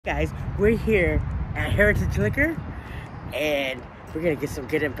Guys, we're here at Heritage Liquor, and we're gonna get some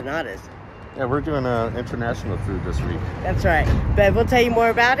good empanadas. Yeah, we're doing international food this week. That's right, but we'll tell you more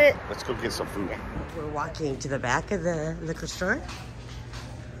about it. Let's go get some food. We're walking to the back of the liquor store.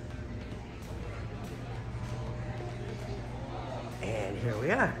 And here we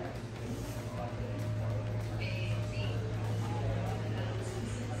are.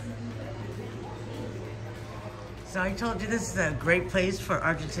 So I told you this is a great place for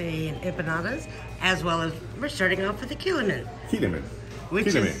Argentinian empanadas, as well as we're starting off with the Quilemen. Quilemen. Which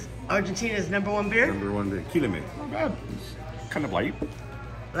is Argentina's #1 beer? #1 beer. Quilemen. Not bad. It's kind of light.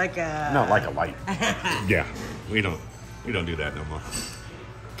 Like a... Not like a light. Yeah, we don't do that no more.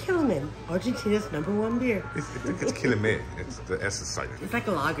 Quilemen, Argentina's #1 beer. I think it's Quilemen. It's the S is silent. It's like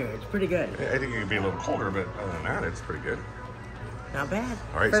a lager. It's pretty good. I think it could be a little colder, but other than that, it's pretty good. Not bad.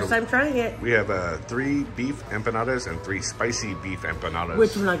 All right, First time trying it. We have 3 beef empanadas and 3 spicy beef empanadas.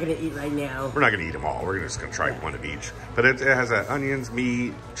 Which we're not going to eat right now. We're not going to eat them all. We're just going to try one of each. But it has onions,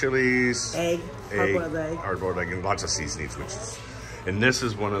 meat, chilies, hard-boiled egg, and lots of seasonings. And this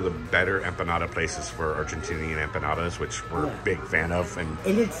is one of the better empanada places for Argentinian empanadas, which we're a big fan of. And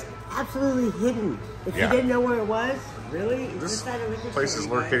it's absolutely hidden. If you didn't know where it was, really, this place is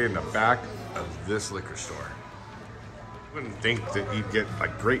located in the back of this liquor store. I wouldn't think that you'd get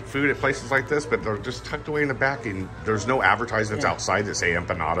like great food at places like this, but they're just tucked away in the back, and there's no advertisements outside that say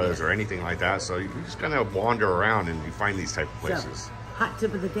empanadas or anything like that. So you just kind of wander around and you find these type of places. So, hot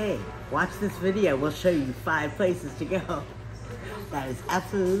tip of the day: watch this video. We'll show you 5 places to go. That is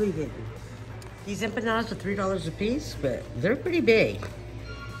absolutely hidden. These empanadas are $3 a piece, but they're pretty big.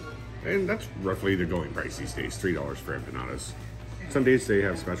 And that's roughly the going price these days: $3 for empanadas. Some days they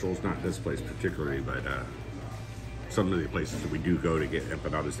have specials, not this place particularly, but some of the places that we do go to get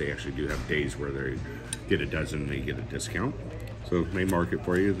empanadas, they actually do have days where they get a dozen and they get a discount. So they mark it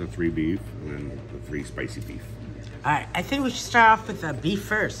for you, the 3 beef and then the 3 spicy beef. All right, I think we should start off with the beef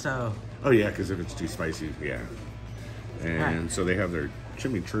first, so. Oh yeah, because if it's too spicy, yeah. And so they have their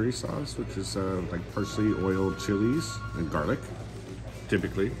chimichurri sauce, which is like parsley, oil, chilies, and garlic,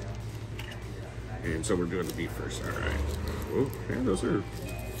 typically. And so we're doing the beef first, all right. Oh, yeah, those are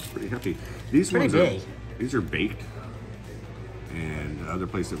pretty hefty. These ones these are baked. And the other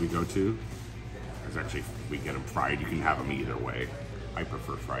place that we go to is actually, we get them fried. You can have them either way. I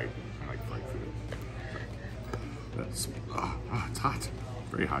prefer fried. I like fried food. That's, it's hot.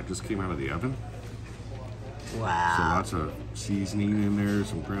 Very hot. Just came out of the oven. Wow. So lots of seasoning in there,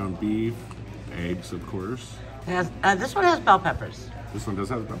 some ground beef, eggs, of course. It has, this one has bell peppers. This one does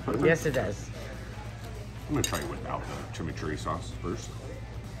have bell peppers? Yes, it does. I'm going to try it without the chimichurri sauce first.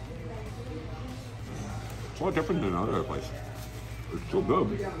 It's a lot different than other places. It's still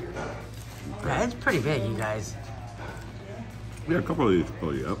good. Yeah, it's pretty big, you guys. Yeah, a couple of these will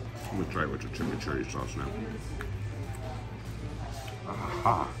pull you up. I'm going to try it with the chimichurri sauce now.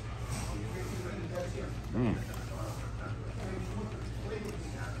 Aha. Mm.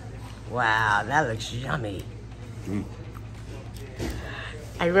 Wow, that looks yummy. Mm.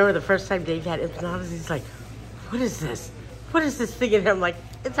 I remember the first time Dave had empanadas, he's like, what is this? What is this thing? And I'm like,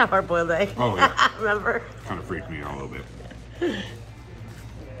 it's a hard-boiled egg. Oh, yeah. Remember? Kind of freaked me out a little bit.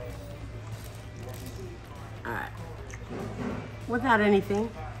 All right. Without anything.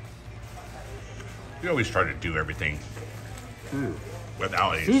 You always try to do everything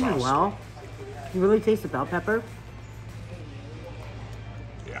without any Seasoned sauce. well. You really taste the bell pepper?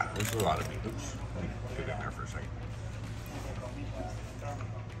 Yeah, there's a lot of meat. Oops. Let me get in there for a second.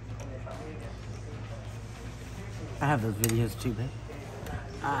 I have those videos too, babe.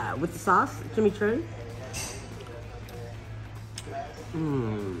 With the sauce, chimichurri.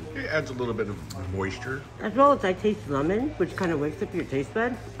 It adds a little bit of moisture. As well as I taste lemon, which kind of wakes up your taste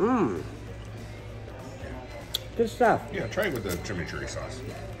bud. Good stuff. Yeah, try it with the chimichurri sauce.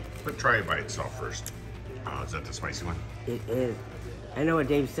 But try it by itself first. Oh, is that the spicy one? It is. I know what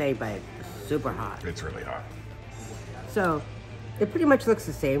Dave's saying, but it's super hot. It's really hot. So, it pretty much looks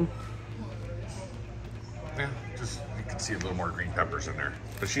the same. Yeah, just you can see a little more green peppers in there.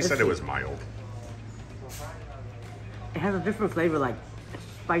 But she said it was mild. It has a different flavor, like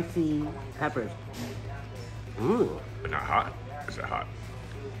spicy peppers. But not hot? Is it hot?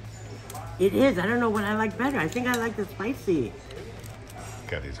 It is. I don't know what I like better. I think I like the spicy.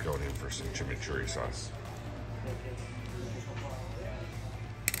 Kathy's going in for some chimichurri sauce.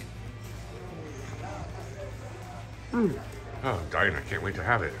 Oh, I'm dying. I can't wait to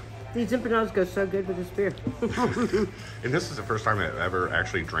have it. These empanadas go so good with this beer. And this is the first time I've ever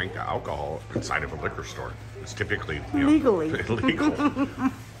actually drank alcohol inside of a liquor store. It's typically legally illegal.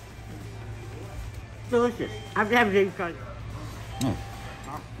 Delicious. I have to have a drink.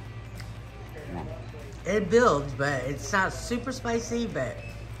 It builds, but it's not super spicy, but...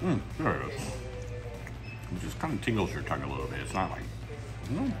 There it is. It just kind of tingles your tongue a little bit. It's not like,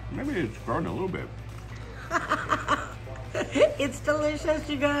 maybe it's growing a little bit. It's delicious,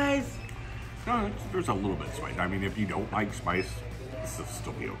 you guys. No, there's a little bit of spice. I mean, if you don't like spice, this will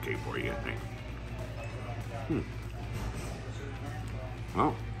still be okay for you, I think.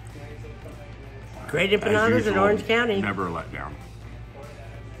 Well, great empanadas in Orange County. Never let down.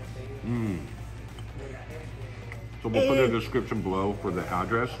 So we'll put a description below for the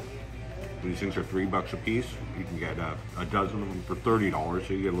address. These things are $3 a piece. You can get a dozen of them for $30,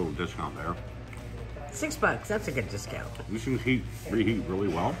 so you get a little discount there. $6, that's a good discount. These things reheat really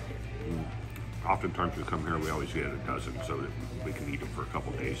well. And oftentimes we come here, we always get a dozen so that we can eat them for a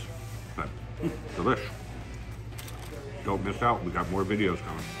couple days. But delish. Don't miss out, we got more videos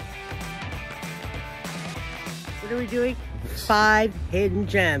coming. What are we doing? 5 hidden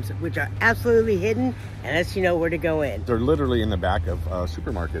gems, which are absolutely hidden unless you know where to go in. They're literally in the back of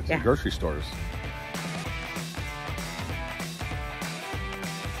supermarkets and grocery stores.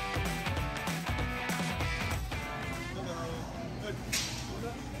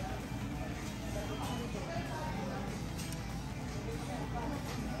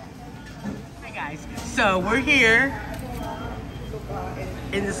 Hi guys, so we're here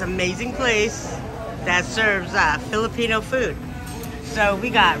in this amazing place that serves Filipino food. So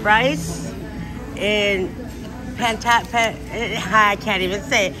we got rice and I can't even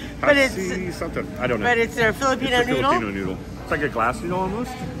say it, but it's something, I don't know. But it's their Filipino noodle. Filipino noodle. It's like a glass noodle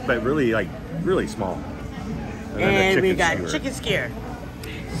almost, but really small. And we got chicken skewer.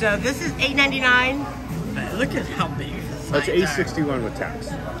 So this is $8.99. But look at how big that's $8.61 with tax.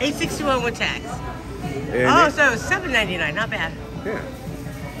 $8.61 with tax. And so $7.99, not bad. Yeah.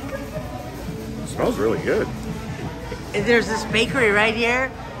 It smells really good. There's this bakery right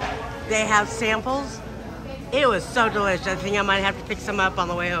here. They have samples. It was so delicious. I think I might have to pick some up on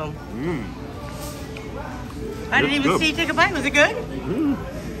the way home. I didn't even see you take a bite. Was it good?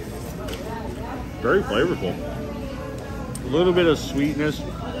 Very flavorful. A little bit of sweetness.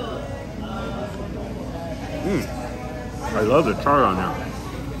 I love the char on there.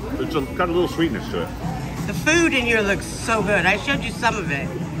 It's got a little sweetness to it. The food in here looks so good. I showed you some of it.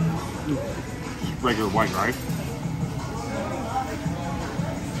 Regular white rice.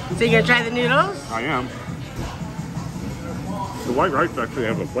 So you gonna try the noodles? I am. The white rice actually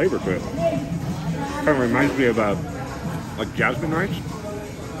has a flavor to it. Kind of reminds me of like jasmine rice.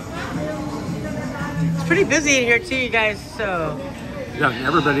 It's pretty busy in here too, you guys. So yeah,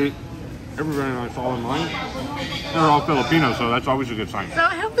 everybody I saw online, they're all Filipino, so that's always a good sign. So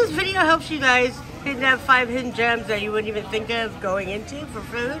I hope this video helps you guys. Didn't have 5 hidden gems that you wouldn't even think of going into for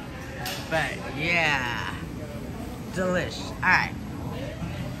food, but yeah, delish. All right.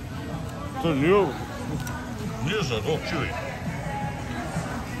 So noodles are a little chewy.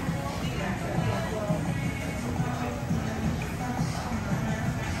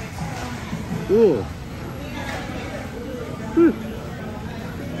 Ooh.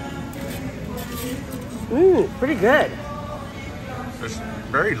 Pretty good. It's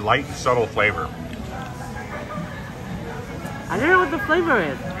very light and subtle flavor. I don't know what the flavor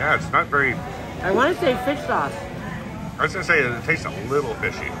is. Yeah, it's not very... I want to say fish sauce. I was going to say it tastes a little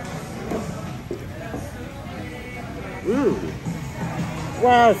fishy.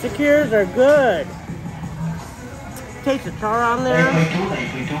 Wow, skewers are good. Taste the char on there.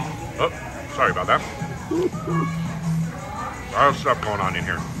 Oh, sorry about that. A lot of stuff going on in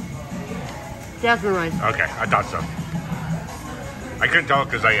here. Jasmine rice. Okay, I thought so. I couldn't tell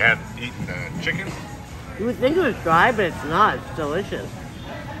because I had eaten the chicken. You would think it was dry, but it's not. It's delicious.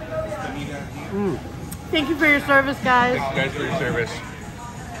 Thank you for your service, guys. Thank you guys for your service.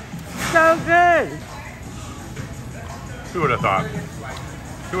 So good. Who would have thought?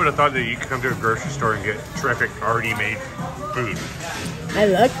 Who would have thought that you could come to a grocery store and get terrific, already made food? I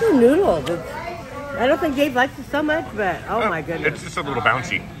like the noodles. I don't think Dave likes it so much, but oh my goodness. It's just a little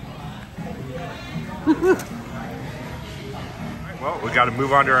bouncy. Well, we got to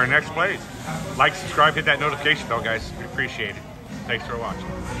move on to our next place. Like, subscribe, hit that notification bell, guys. We appreciate it. Thanks for watching.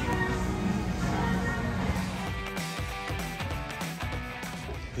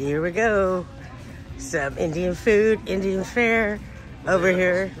 Here we go. Some Indian food, Indian fare over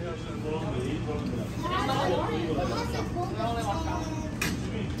here.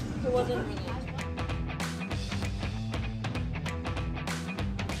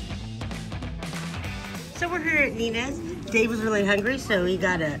 So we're here at Nina's. Dave was really hungry, so he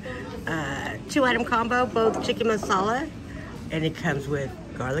got a 2-item combo, both chicken masala, and it comes with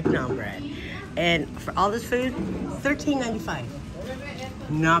garlic naan bread. And for all this food, $13.95.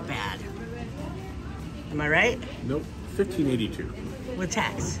 Not bad. Am I right? Nope, $15.82. With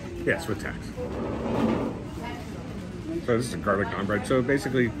tax. Yes, with tax. So this is a garlic naan bread. So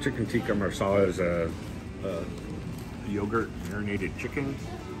basically, chicken tikka masala is a yogurt marinated chicken.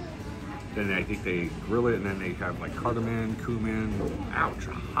 Then I think they grill it, and then they have like cardamom, cumin. Ouch,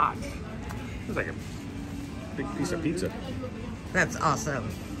 hot. It's like a big piece of pizza. That's awesome.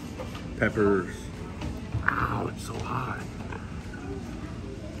 Peppers. Ow, it's so hot.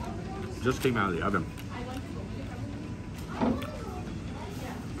 Just came out of the oven.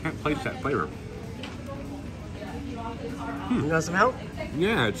 Can't place that flavor. You want some help?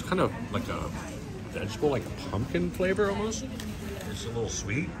 Yeah, it's kind of like a vegetable, like a pumpkin flavor almost. It's a little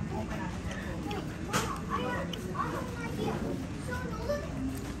sweet.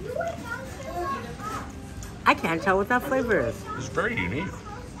 I can't tell what that flavor is. It's very unique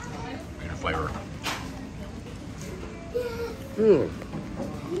in flavor.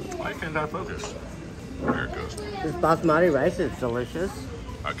 Why can't I focus? There it goes. This basmati rice is delicious.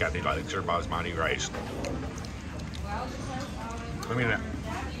 Kathy likes her basmati rice. I mean,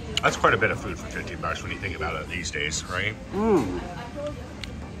 that's quite a bit of food for $15 when you think about it these days, right? And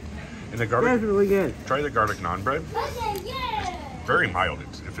the garlic, That's really good. try the garlic naan bread. It's very mild.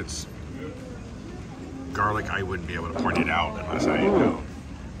 If it's garlic, I wouldn't be able to point it out unless I know.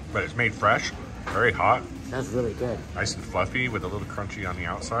 But it's made fresh, very hot, That's really good. nice and fluffy with a little crunchy on the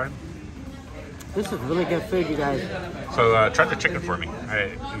outside. This is really good food, you guys. So try the chicken for me. I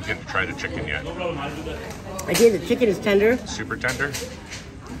didn't get to try the chicken yet. Again, the chicken is tender. Super tender.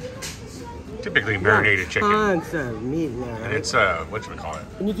 Typically marinated chicken. Tons of meat in there, And right? it's, whatchamacallit?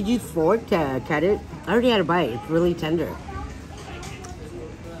 And you could use fork to cut it. I already had a bite. It's really tender.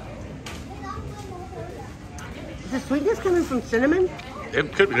 Is the sweetness coming from cinnamon?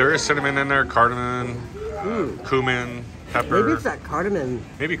 It could be. There is cinnamon in there, cardamom, cumin, pepper. Maybe it's that cardamom.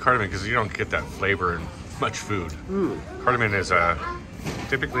 Maybe cardamom, because you don't get that flavor in much food. Cardamom is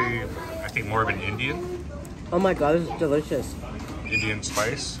typically, I think, more of an Indian Oh my god, this is delicious.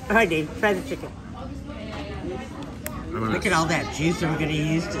 spice. All right, Dave, try the chicken. Look at all that juice that we're going to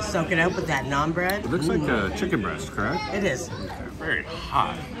use to soak it up with that naan bread. It looks like a chicken breast, correct? It is. Okay, very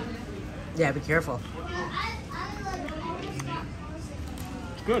hot. Yeah, be careful.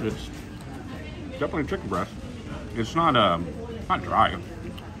 It's good. It's definitely chicken breast. It's not not dry,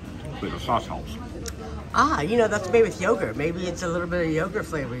 but the sauce helps. Ah, you know, that's made with yogurt. Maybe it's a little bit of yogurt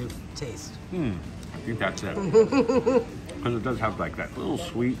flavor you taste. I think that's it. Because it does have like that little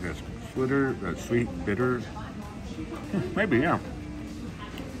sweetness, that sweet, bitter. Maybe, yeah.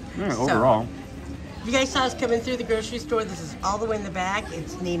 Yeah, So- overall. You guys saw us coming through the grocery store. This is all the way in the back.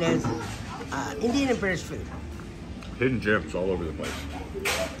 It's Nina's Indian and British food. Hidden gems all over the place.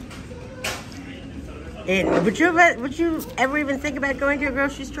 And would you ever even think about going to a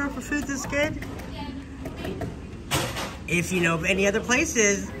grocery store for food this good? If you know of any other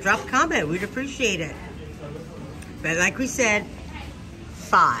places, drop a comment. We'd appreciate it. But like we said,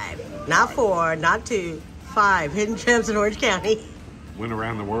 5, not 4, not 2, 5 hidden gems in Orange County. Went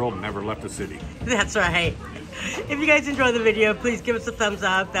around the world and never left the city. That's right. If you guys enjoyed the video, please give us a thumbs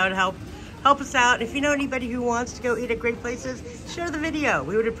up. That would help us out. If you know anybody who wants to go eat at great places, share the video.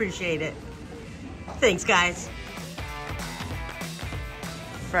 We would appreciate it. Thanks, guys.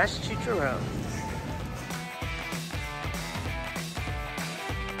 Fresh chicharrones.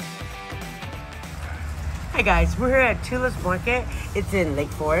 Hi guys, we're here at Tula's Market. It's in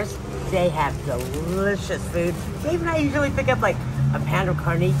Lakeforest. They have delicious food. Dave and I usually pick up like a pan of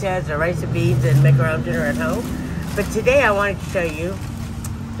carnitas or rice and beans and make our own dinner at home. But today I wanted to show you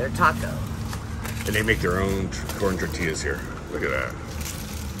their taco. And they make their own corn tortillas here. Look at that.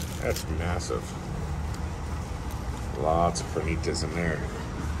 That's massive. Lots of carnitas in there.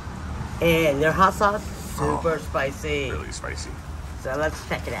 And their hot sauce, super spicy. Really spicy. So let's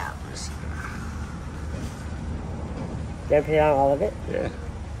check it out. Let me see that. Gonna put on all of it? Yeah.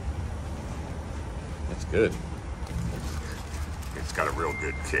 That's good. It's got a real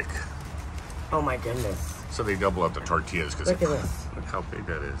good kick. Oh my goodness. So they double up the tortillas because Look at this. Look how big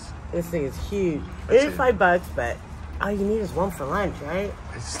that is. This thing is huge. It That's is it. $5, but all you need is one for lunch, right?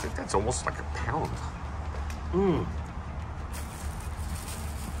 I just think that's almost like a pound.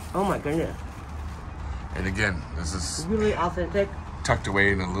 Oh my goodness. And again, this is Really authentic. tucked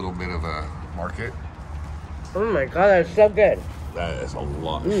away in a little bit of a market. Oh my god, that's so good. That is a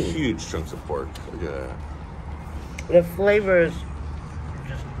lot, huge chunks of pork. Look at that. The flavors,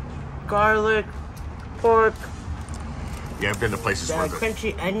 just garlic, pork, Yeah, I've been to places the where the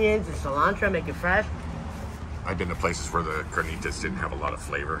crunchy onions and cilantro make it fresh. I've been to places where the carnitas didn't have a lot of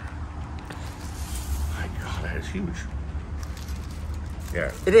flavor. My God, that is huge.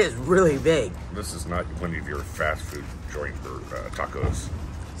 Yeah. It is really big. This is not one of your fast food joint or tacos.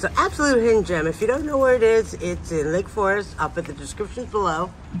 So absolute hidden gem. If you don't know where it is, it's in Lakeforest. I'll put the descriptions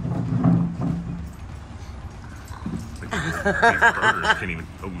below. These burgers can't even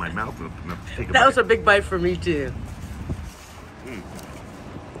open my mouth enough to take a That bite. was a big bite for me too.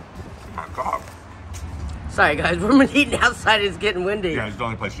 My God. Sorry guys, we're eating outside. It's getting windy. Yeah, it's the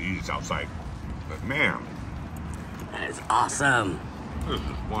only place to eat is outside. But man, That is awesome. this is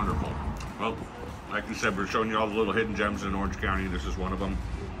wonderful. Well, like you said, we're showing you all the little hidden gems in Orange County. This is one of them.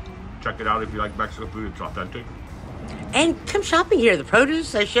 Check it out if you like Mexican food. It's authentic. And come shopping here. The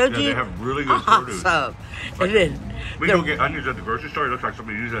produce I showed you. They have really good produce. Awesome. Like, And then we go get onions at the grocery store. It looks like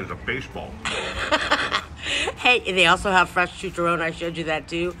somebody used it as a baseball. hey, and they also have fresh chicharron. I showed you that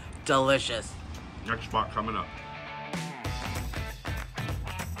too. Delicious. Next spot coming up.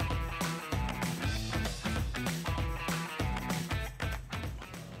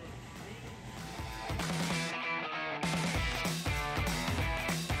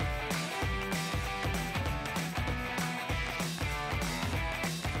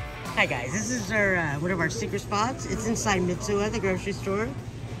 Hi guys, this is our one of our secret spots. It's inside Mitsuwa, the grocery store.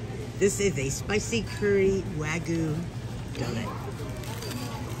 This is a spicy curry wagyu donut.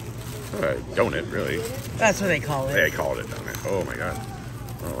 Donut, really. That's what they call it. They called it donut. Oh my God.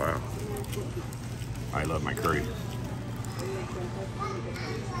 Oh wow. I love my curry.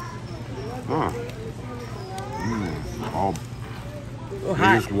 Huh. Oh, Oh, they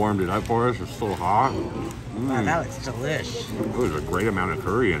hot. just warmed it up for us. It's so hot. Wow, that looks delish. There's a great amount of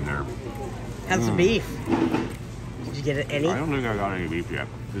curry in there. Have some beef. Did you get it any? I don't think I got any beef yet.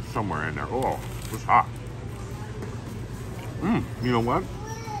 It's somewhere in there. Oh, it's hot. You know what?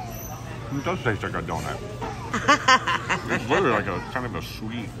 It does taste like a donut. It's literally like a kind of a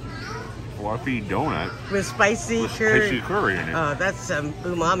sweet, fluffy donut With spicy with curry. spicy curry in it. Oh, that's some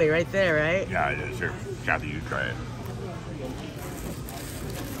umami right there, right? Yeah, it is. Here, Kathy, you try it.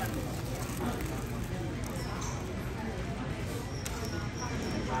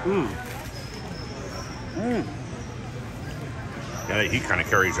 Yeah, the heat kind of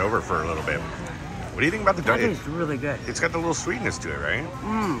carries over for a little bit. What do you think about the That donut? is really good. It's got the little sweetness to it, right?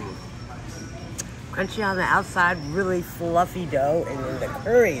 Crunchy on the outside, really fluffy dough, and then the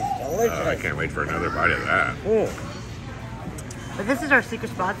curry is delicious. I can't wait for another bite of that. But this is our secret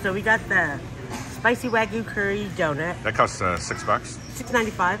spot. So we got the spicy wagyu curry donut, That costs $6.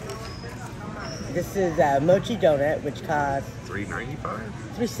 $6.95. This is a mochi donut, which costs $3.95.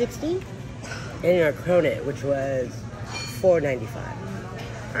 $3.60, and our cronut, which was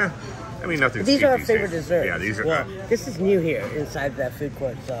 $4.95. I mean, nothing's These cheap are our these favorite days. desserts. Yeah, these are. Well, this is new here inside the food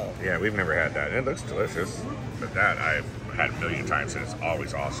court, so. Yeah, we've never had that. It looks delicious, but that I've had a million times, and it's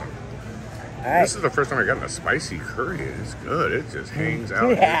always awesome. All right. This is the first time I got a spicy curry. It's good. It just hangs out.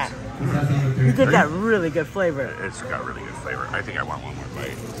 Yeah. You get that really good flavor. It's got really good flavor. I think I want one more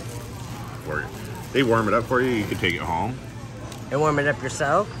bite. Or they warm it up for you. You can take it home. And warm it up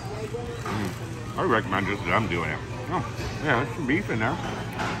yourself. I would recommend just them doing it. Oh, yeah, there's some beef in there.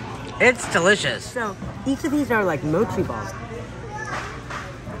 It's delicious. So each of these are like mochi balls.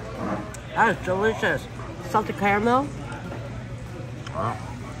 That is delicious. Salted caramel. Wow.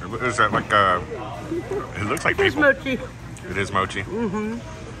 Is that like it looks like Here's maple. mochi. It is mochi. I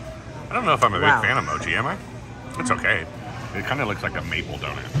don't know if I'm a big Wow. fan of mochi, am I? It's okay. It kind of looks like a maple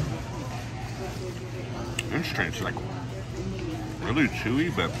donut. Interesting. It's like really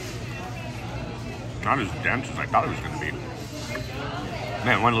chewy, but not as dense as I thought it was going to be.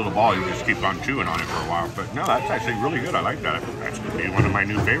 Man, one little ball, you just keep on chewing on it for a while. But no, that's actually really good. I like that. That's going to be one of my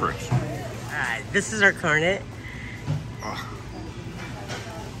new favorites. All right, this is our cornet.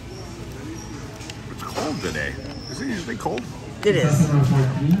 It's cold today. Is it usually cold? It is.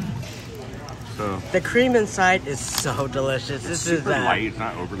 So The cream inside is so delicious. This is super light. It's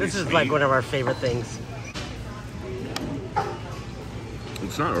not overly This is sweet. like one of our favorite things.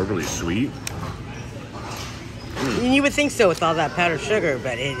 It's not overly sweet. And you would think so with all that powdered sugar,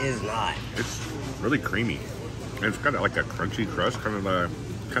 but it is not. It's really creamy. And it's got like a crunchy crust, kind of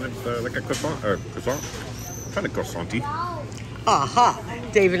like a croissant, kind of croissanty. Aha!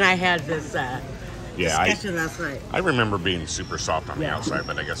 Dave and I had this Yeah, discussion last night. I remember being super soft on the Yeah. outside,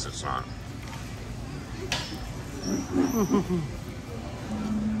 but I guess it's not.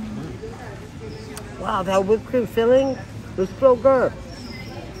 Wow, that whipped cream filling is so good.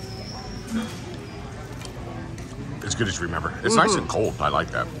 It's good as you remember. It's nice and cold. I like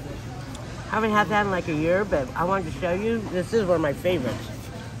that. Haven't had that in like a year, but I wanted to show you. This is one of my favorites.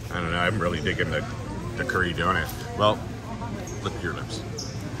 I don't know. I'm really digging the curry donut. Well, lick your lips.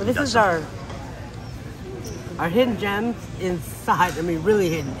 So this Got is some. our are hidden gems inside, I mean really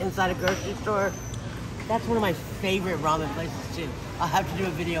hidden, inside a grocery store. That's one of my favorite ramen places too. I'll have to do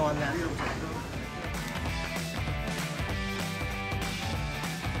a video on that.